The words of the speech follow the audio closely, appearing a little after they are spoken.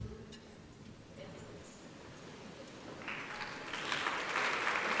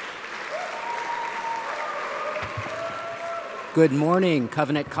Good morning,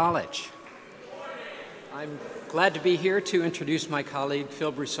 Covenant College. I'm glad to be here to introduce my colleague,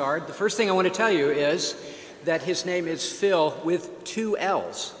 Phil Broussard. The first thing I want to tell you is that his name is Phil with two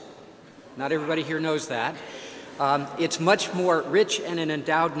L's. Not everybody here knows that. It's much more rich and an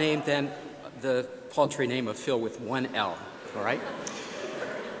endowed name than the paltry name of Phil with one L, all right?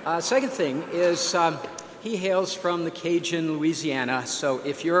 Second thing is he hails from the Cajun, Louisiana, so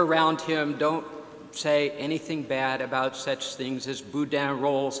if you're around him, don't say anything bad about such things as boudin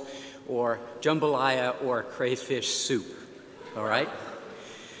rolls or jambalaya or crayfish soup, all right?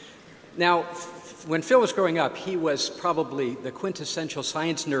 Now, when Phil was growing up, he was probably the quintessential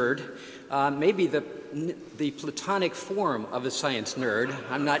science nerd, maybe the platonic form of a science nerd,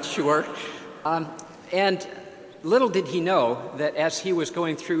 I'm not sure. And little did he know that as he was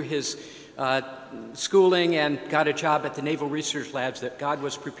going through his schooling and got a job at the Naval Research Labs, that God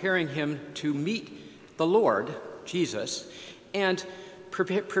was preparing him to meet the Lord, Jesus, and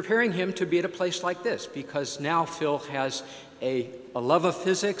preparing him to be at a place like this, because now Phil has a love of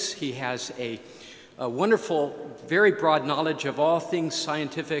physics. He has a wonderful, very broad knowledge of all things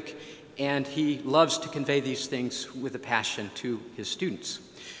scientific, and he loves to convey these things with a passion to his students.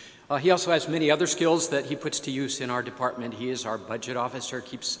 He also has many other skills that he puts to use in our department. He is our budget officer,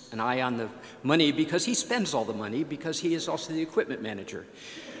 keeps an eye on the money because he spends all the money, because he is also the equipment manager.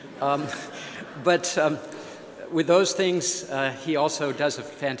 But with those things, he also does a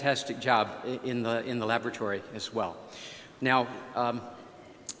fantastic job in the laboratory as well. Now,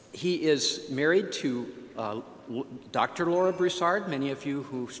 he is married to Dr. Laura Broussard. Many of you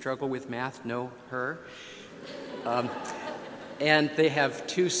who struggle with math know her. And they have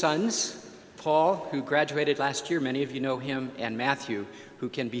two sons, Paul, who graduated last year. Many of you know him, and Matthew, who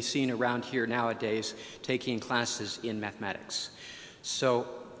can be seen around here nowadays taking classes in mathematics. So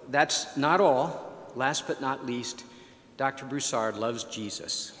that's not all. Last but not least, Dr. Broussard loves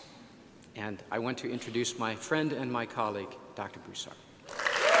Jesus. And I want to introduce my friend and my colleague, Dr. Broussard.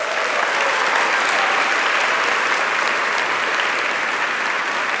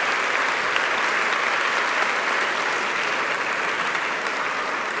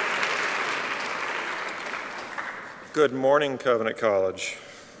 Good morning, Covenant College.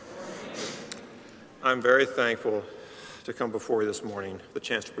 I'm very thankful to come before you this morning, the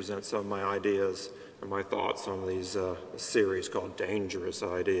chance to present some of my ideas and my thoughts on these series called Dangerous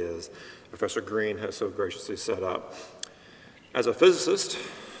Ideas Professor Green has so graciously set up. As a physicist,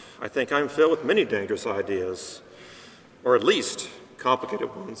 I think I'm filled with many dangerous ideas, or at least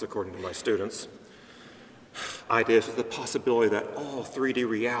complicated ones, according to my students. Ideas with the possibility that all 3D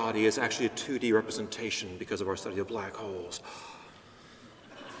reality is actually a 2D representation because of our study of black holes.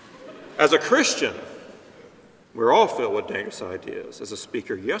 As a Christian, we're all filled with dangerous ideas. As a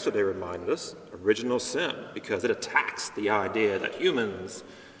speaker yesterday reminded us, original sin, because it attacks the idea that humans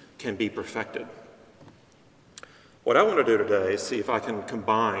can be perfected. What I want to do today is see if I can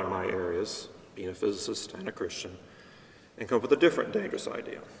combine my areas, being a physicist and a Christian, and come up with a different dangerous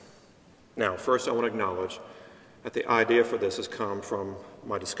idea. Now, first I want to acknowledge that the idea for this has come from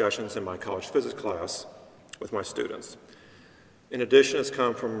my discussions in my college physics class with my students. In addition, it's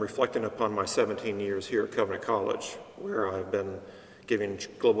come from reflecting upon my 17 years here at Covenant College, where I've been giving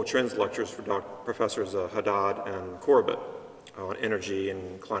global trends lectures for Professors Haddad and Corbett on energy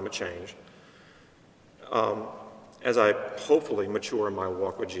and climate change. As I hopefully mature in my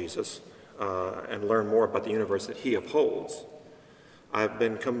walk with Jesus and learn more about the universe that he upholds, I've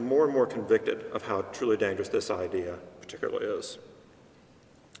become more and more convicted of how truly dangerous this idea particularly is.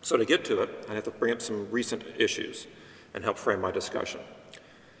 So to get to it, I have to bring up some recent issues and help frame my discussion.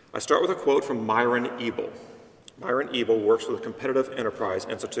 I start with a quote from Myron Ebel. Myron Ebel works for the Competitive Enterprise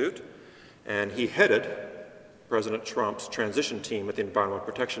Institute, and he headed President Trump's transition team at the Environmental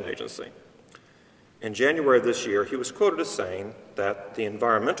Protection Agency. In January of this year, he was quoted as saying that the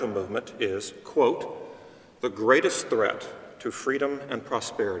environmental movement is, quote, the greatest threat to freedom and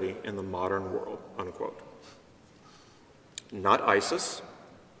prosperity in the modern world, unquote. Not ISIS,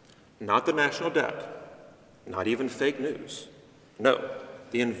 not the national debt, not even fake news. No,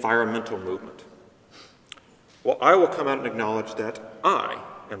 the environmental movement. Well, I will come out and acknowledge that I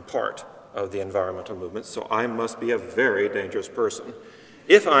am part of the environmental movement, so I must be a very dangerous person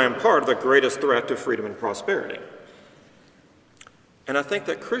if I am part of the greatest threat to freedom and prosperity. And I think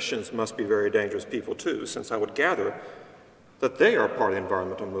that Christians must be very dangerous people too, since I would gather that they are part of the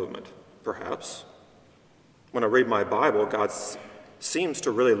environmental movement, perhaps. When I read my Bible, God seems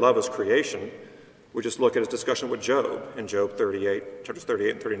to really love his creation. We just look at his discussion with Job in Job 38, chapters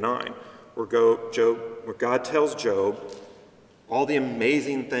 38 and 39, where God tells Job all the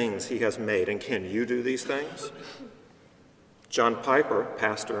amazing things he has made, and can you do these things? John Piper,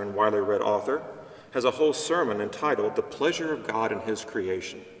 pastor and widely read author, has a whole sermon entitled The Pleasure of God in His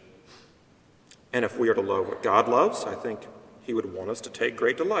Creation. And if we are to love what God loves, I think he would want us to take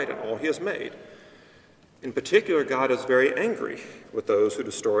great delight in all he has made. In particular, God is very angry with those who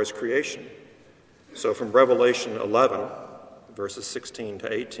destroy his creation. So from Revelation 11, verses 16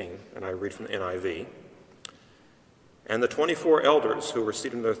 to 18, and I read from the NIV, "And the 24 elders who were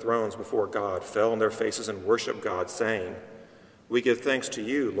seated in their thrones before God fell on their faces and worshiped God, saying, 'We give thanks to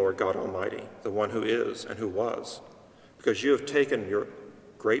you, Lord God Almighty, the one who is and who was, because you have taken your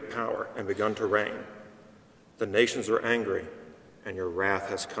great power and begun to reign. The nations are angry, and your wrath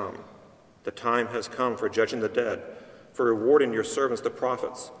has come. The time has come for judging the dead, for rewarding your servants the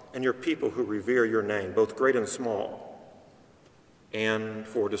prophets, and your people who revere your name, both great and small, and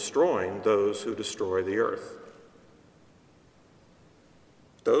for destroying those who destroy the earth.'"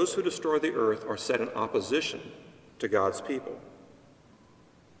 Those who destroy the earth are set in opposition to God's people.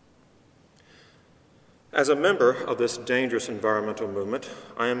 As a member of this dangerous environmental movement,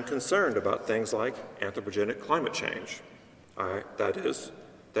 I am concerned about things like anthropogenic climate change. That is,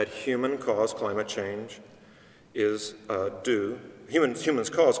 that human-caused climate change is humans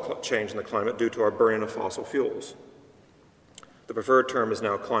cause change in the climate due to our burning of fossil fuels. The preferred term is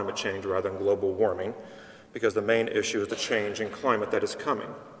now climate change rather than global warming, because the main issue is the change in climate that is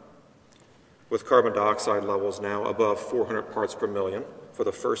coming. With carbon dioxide levels now above 400 parts per million for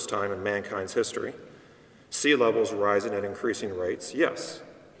the first time in mankind's history, sea levels rising at increasing rates, yes,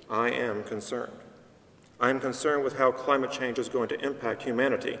 I am concerned. I am concerned with how climate change is going to impact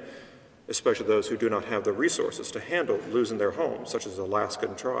humanity, especially those who do not have the resources to handle losing their homes, such as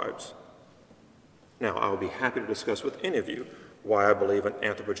Alaskan tribes. Now, I will be happy to discuss with any of you why I believe in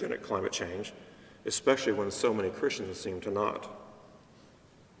anthropogenic climate change, especially when so many Christians seem to not.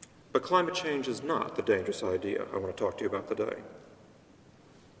 But climate change is not the dangerous idea I want to talk to you about today.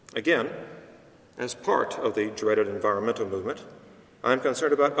 Again, as part of the dreaded environmental movement, I'm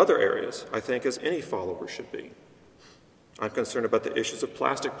concerned about other areas, I think, as any follower should be. I'm concerned about the issues of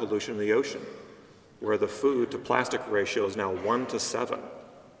plastic pollution in the ocean, where the food-to-plastic ratio is now 1:7.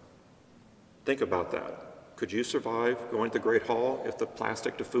 Think about that. Could you survive going to the Great Hall if the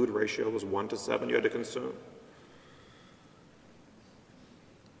plastic-to-food ratio was 1:7 you had to consume?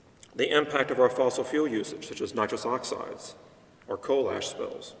 The impact of our fossil fuel usage, such as nitrous oxides or coal ash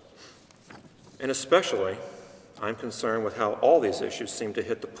spills. And especially, I'm concerned with how all these issues seem to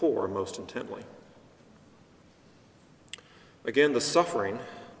hit the poor most intently. Again, the suffering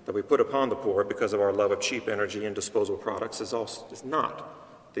that we put upon the poor because of our love of cheap energy and disposable products is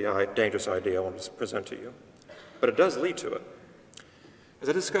not the dangerous idea I want to present to you, but it does lead to it. As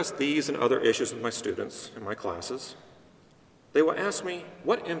I discuss these and other issues with my students in my classes, they will ask me,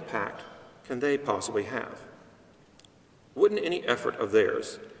 what impact can they possibly have? Wouldn't any effort of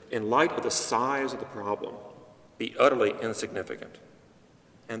theirs, in light of the size of the problem, be utterly insignificant?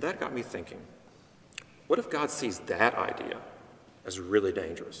 And that got me thinking, what if God sees that idea as really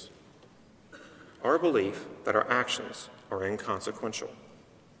dangerous? Our belief that our actions are inconsequential,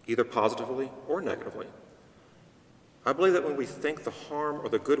 either positively or negatively. I believe that when we think the harm or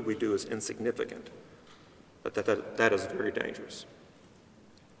the good we do is insignificant, that is very dangerous.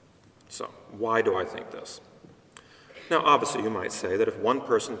 So, why do I think this? Now, obviously, you might say that if one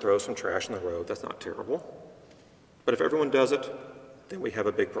person throws some trash on the road, that's not terrible. But if everyone does it, then we have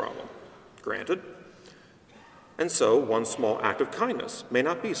a big problem. Granted. And so, one small act of kindness may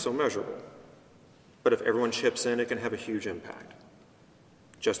not be so measurable. But if everyone chips in, it can have a huge impact.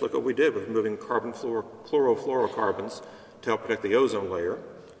 Just look what we did with moving chlorofluorocarbons to help protect the ozone layer,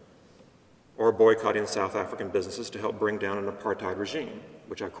 or boycotting South African businesses to help bring down an apartheid regime,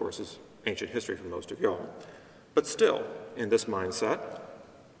 which, of course, is ancient history for most of y'all. But still, in this mindset,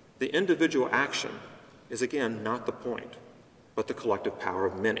 the individual action is, again, not the point, but the collective power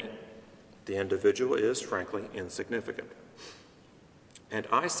of many. The individual is, frankly, insignificant. And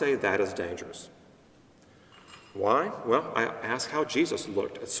I say that is dangerous. Why? Well, I ask how Jesus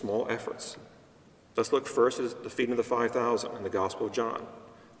looked at small efforts. Let's look first at the feeding of the 5,000 in the Gospel of John,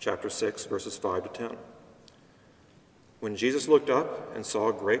 chapter 6, verses 5 to 10. When Jesus looked up and saw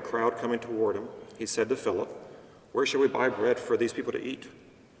a great crowd coming toward him, he said to Philip, "Where shall we buy bread for these people to eat?"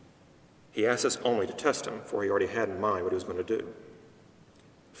 He asked this only to test him, for he already had in mind what he was going to do.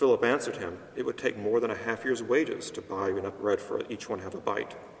 Philip answered him, "It would take more than a half year's wages to buy enough bread for each one to have a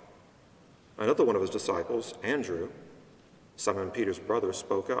bite." Another one of his disciples, Andrew, Simon Peter's brother,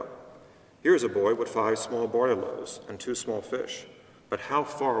 spoke up. "Here is a boy with 5 small barley loaves and 2 small fish, but how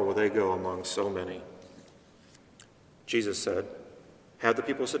far will they go among so many?" Jesus said, "Have the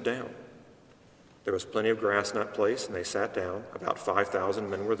people sit down." There was plenty of grass in that place, and they sat down. About 5,000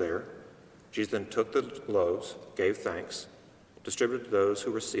 men were there. Jesus then took the loaves, gave thanks, distributed to those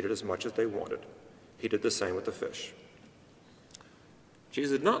who were seated as much as they wanted. He did the same with the fish.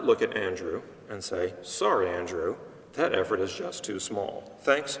 Jesus did not look at Andrew and say, "Sorry, Andrew, that effort is just too small.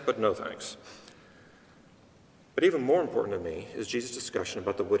 Thanks, but no thanks." But even more important to me is Jesus' discussion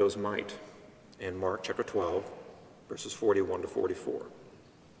about the widow's mite in Mark chapter 12, verses 41 to 44.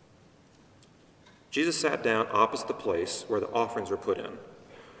 Jesus sat down opposite the place where the offerings were put in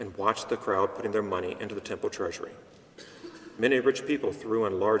and watched the crowd putting their money into the temple treasury. Many rich people threw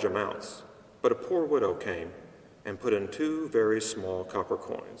in large amounts, but a poor widow came and put in 2 very small copper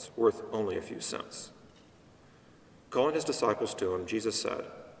coins, worth only a few cents. Calling his disciples to him, Jesus said,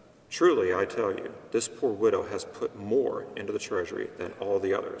 "Truly, I tell you, this poor widow has put more into the treasury than all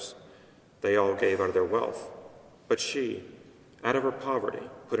the others. They all gave out of their wealth, but she, out of her poverty,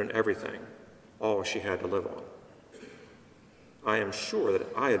 put in everything, all she had to live on." I am sure that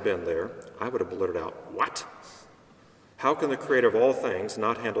if I had been there, I would have blurted out, "What? How can the creator of all things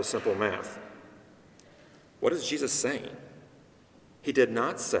not handle simple math?" What is Jesus saying? He did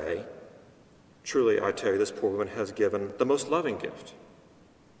not say, "Truly, I tell you, this poor woman has given the most loving gift,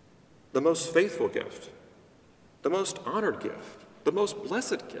 the most faithful gift, the most honored gift, the most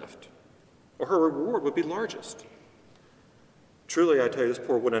blessed gift, or her reward would be largest." Truly, I tell you, this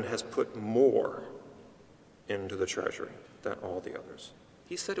poor woman has put more into the treasury than all the others.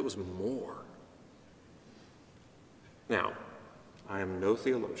 He said it was more. Now, I am no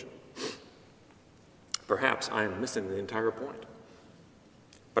theologian. Perhaps I am missing the entire point.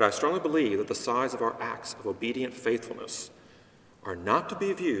 But I strongly believe that the size of our acts of obedient faithfulness are not to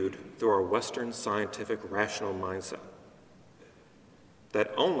be viewed through our Western scientific rational mindset.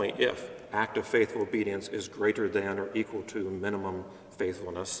 That only if act of faithful obedience is greater than or equal to minimum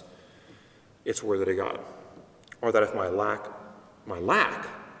faithfulness, it's worthy to God. Or that if my lack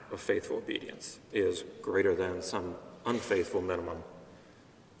of faithful obedience is greater than some unfaithful minimum,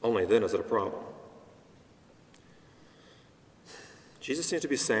 only then is it a problem. Jesus seems to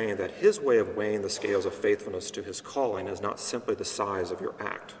be saying that his way of weighing the scales of faithfulness to his calling is not simply the size of your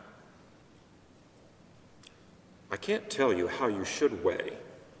act. I can't tell you how you should weigh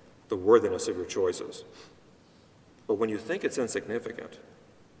the worthiness of your choices, but when you think it's insignificant,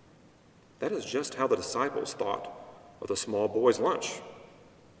 that is just how the disciples thought of the small boy's lunch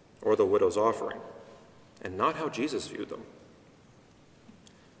or the widow's offering, and not how Jesus viewed them.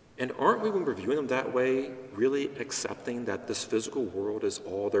 And aren't we, when we're viewing them that way, really accepting that this physical world is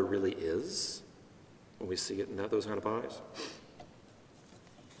all there really is when we see it in those kind of eyes?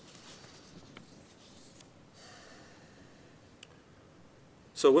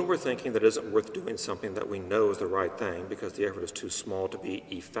 So when we're thinking that it isn't worth doing something that we know is the right thing because the effort is too small to be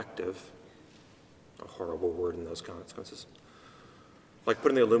effective, a horrible word in those consequences, like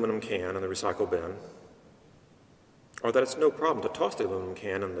putting the aluminum can in the recycle bin, or that it's no problem to toss the aluminum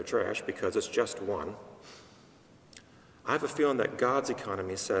can in the trash because it's just one, I have a feeling that God's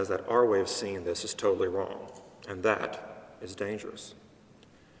economy says that our way of seeing this is totally wrong, and that is dangerous.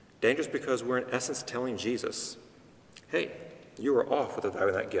 Dangerous because we're in essence telling Jesus, "Hey, you are off with the value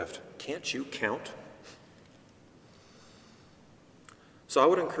of that gift. Can't you count?" So I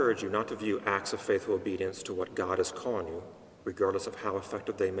would encourage you not to view acts of faithful obedience to what God is calling you, regardless of how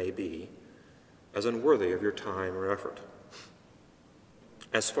effective they may be, as unworthy of your time or effort.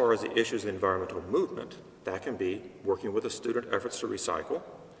 As far as the issues of the environmental movement, that can be working with the student efforts to recycle,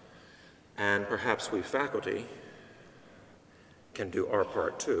 and perhaps we faculty can do our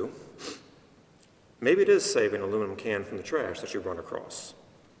part too. Maybe it is saving an aluminum can from the trash that you run across,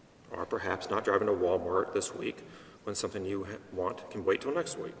 or perhaps not driving to Walmart this week when something you want can wait till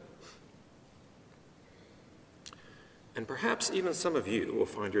next week. And perhaps even some of you will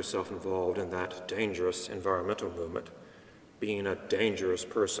find yourself involved in that dangerous environmental movement, being a dangerous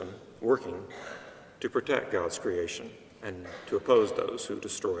person working to protect God's creation and to oppose those who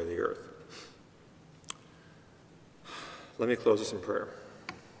destroy the earth. Let me close this in prayer.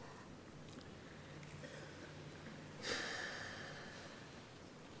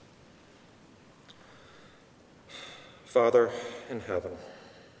 Father in heaven,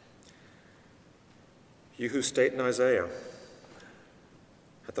 you who state in Isaiah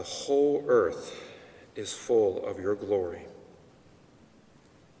that the whole earth is full of your glory,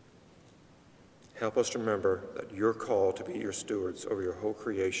 help us to remember that your call to be your stewards over your whole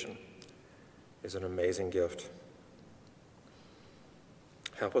creation is an amazing gift.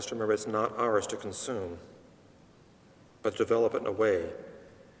 Help us to remember it's not ours to consume, but to develop it in a way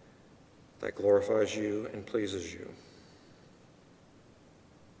that glorifies you and pleases you.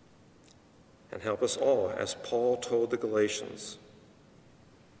 and help us all, as Paul told the Galatians,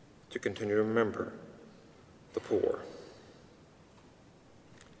 to continue to remember the poor.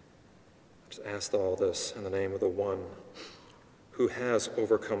 I just ask all this in the name of the one who has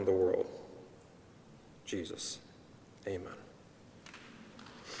overcome the world, Jesus. Amen.